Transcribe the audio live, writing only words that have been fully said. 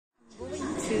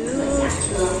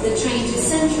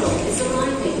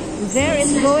There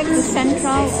is going to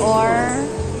Central or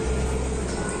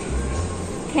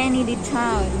Kennedy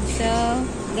Town. So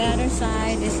the other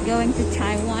side is going to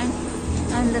Taiwan.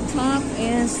 And the top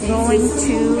is going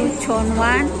to Tsuen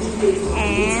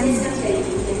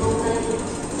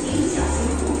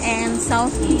and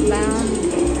southbound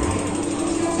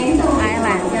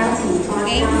Island.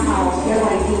 Okay,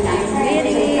 I'm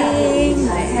waiting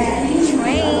the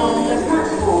train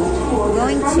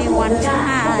going to one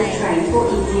time. Going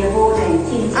to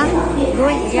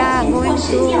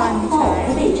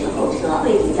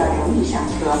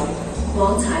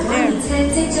one time.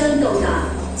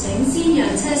 请先让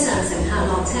车上乘客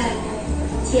落车。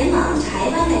前往台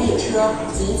湾的列车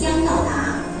即将到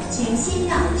达，请先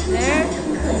让车上乘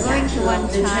客下车。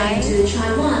The train to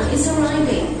Taiwan is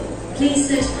arriving. Please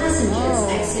let passengers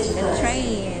exit first. The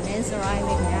train is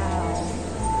arriving now.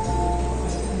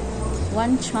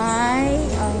 One try.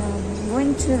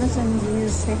 Going to the San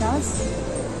Jose House.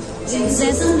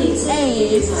 Exit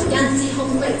A. 压机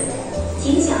空位，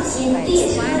请小心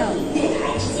列车与月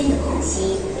台之间的空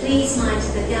隙。Please mind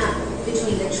the gap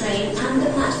between the train and the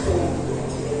platform.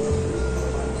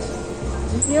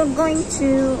 If you're going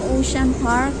to Ocean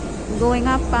Park, going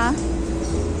up and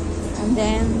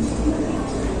then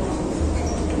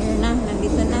here na,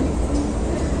 nandito na.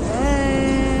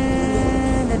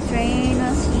 The train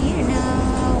was here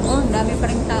now. Oh, dami pa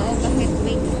rin tao kahit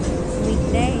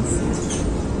weekdays.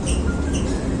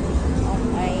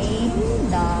 Okay,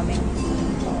 dami.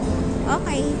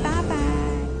 Okay, bye-bye.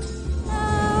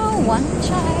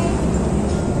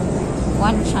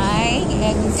 One chai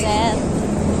exit.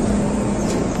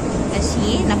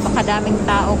 Kasi napakadaming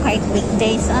tao kahit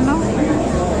weekdays, ano?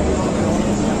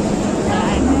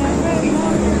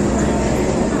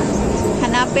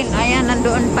 Hanapin, ayan,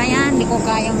 nandoon pa yan. Hindi ko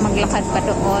kayang maglakad pa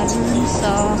doon.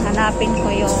 So, hanapin ko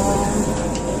yung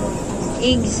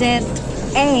exit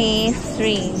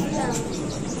A3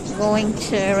 going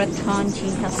to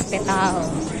Rotonji Hospital.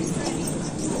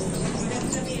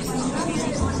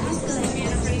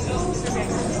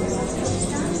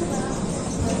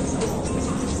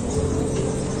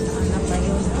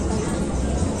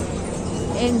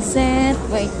 Exit,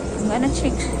 wait, I'm gonna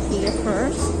check here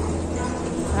first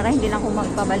para hindi na ako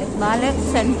magpabalik-balik.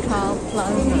 Central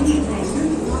Plaza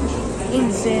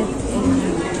exit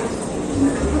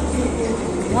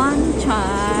one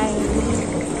chai.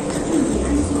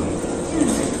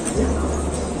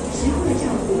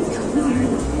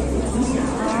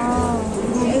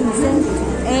 Exit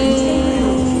A.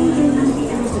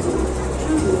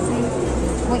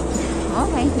 Wait,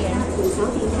 okay, here.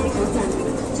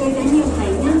 最緊要係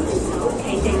握扶手，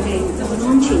企定定，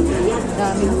安全第一。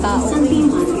身邊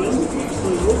環境，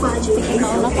唔好掛住睇手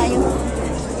機。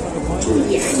注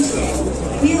意安全，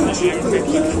不要只顧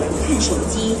邊緣看手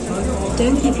機。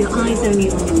Don't keep your eyes only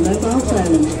on your mobile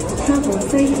phone. Travel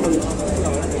safely.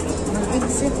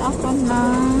 Exit ako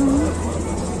na.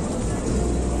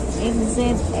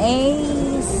 Exit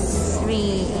A3.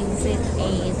 Exit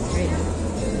A3.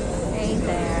 Hey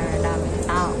there, daming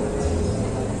tao.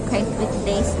 Kahit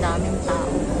weekdays, daming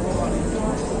tao.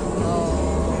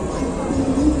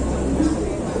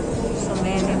 So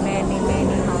many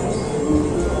houses.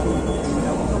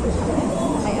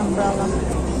 May umbrella.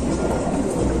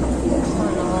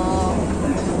 Hello.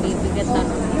 Bibigat na.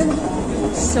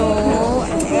 So,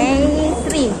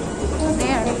 A3.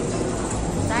 There.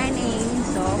 Dining.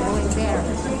 So, going there.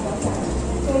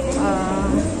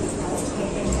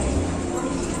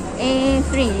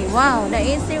 A3. Wow, the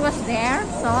A3 was there,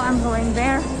 so I'm going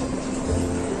there.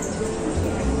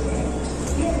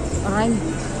 Alright.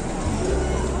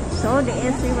 So the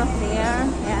A3 was there,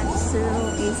 and so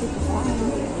easy to find.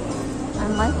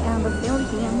 Unlike in the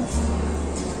Philippines.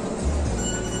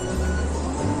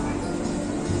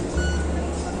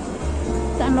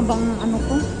 Saan na bang ano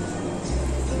ko?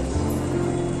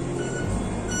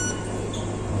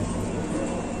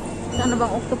 Saan na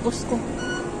bang octopus ko?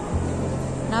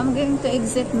 Now I'm going to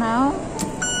exit now.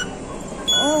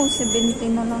 Oh,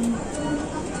 17 na lang.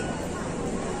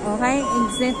 Okay,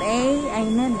 exit A. I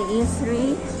need the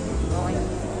A3. Going.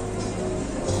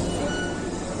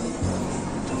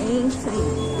 A3.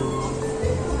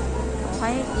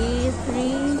 Okay, A3.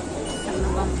 Saan na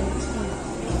bang A3?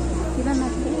 Kila na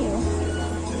 3 oh.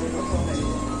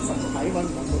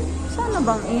 Saan na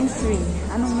bang A3?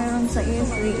 Anong meron sa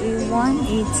A3? A1,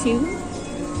 A2?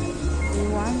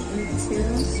 A1, A2,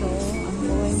 so I'm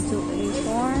going to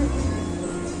A4,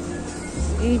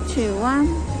 A2, 1,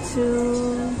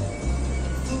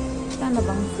 2, saan na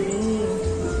bang 3?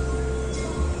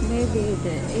 Maybe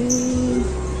the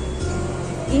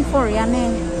A4 yan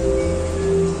eh.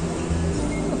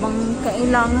 bang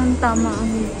kailangan tama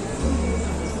ang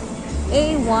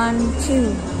A1, 2,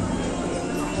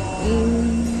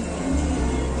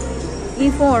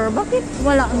 E4. Bakit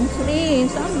wala ang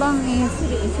 3? Saan bang E3?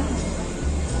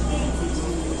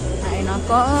 Ay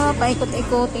nako,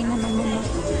 paikot-ikotin na naman.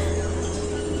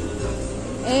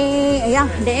 Yeah,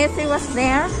 the E3 was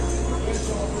there.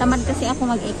 Tamad kasi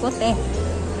ako mag-ikot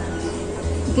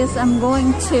because I'm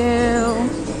going to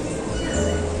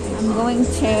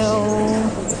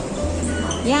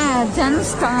yeah,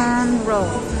 Johnston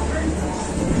Road.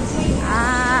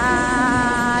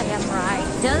 I am right,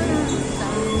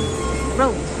 Johnston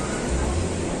Road.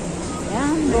 Yeah,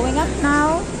 I'm going up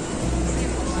now.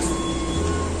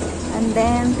 And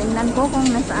then tingnan ko kung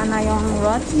nasaan na yung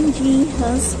Rottingdean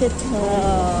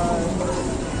Hospital.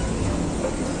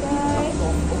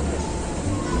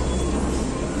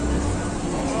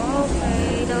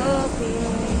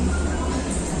 Okay.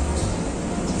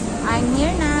 I'm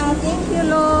here now. Thank you,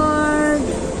 Lord.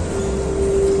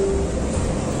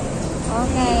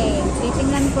 Okay.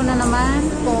 Titingnan ko na naman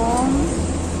kung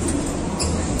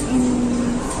in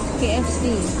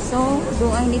KFC. So, do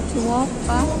I need to walk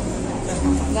pa?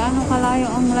 Gaano kalayo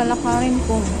ang lalakarin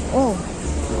ko? Oh.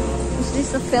 Is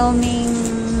this a filming?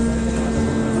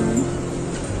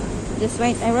 Just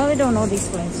wait. I really don't know this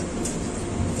place.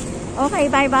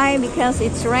 Okay, bye-bye because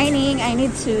it's raining. I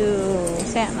need to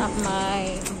set up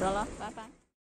my umbrella.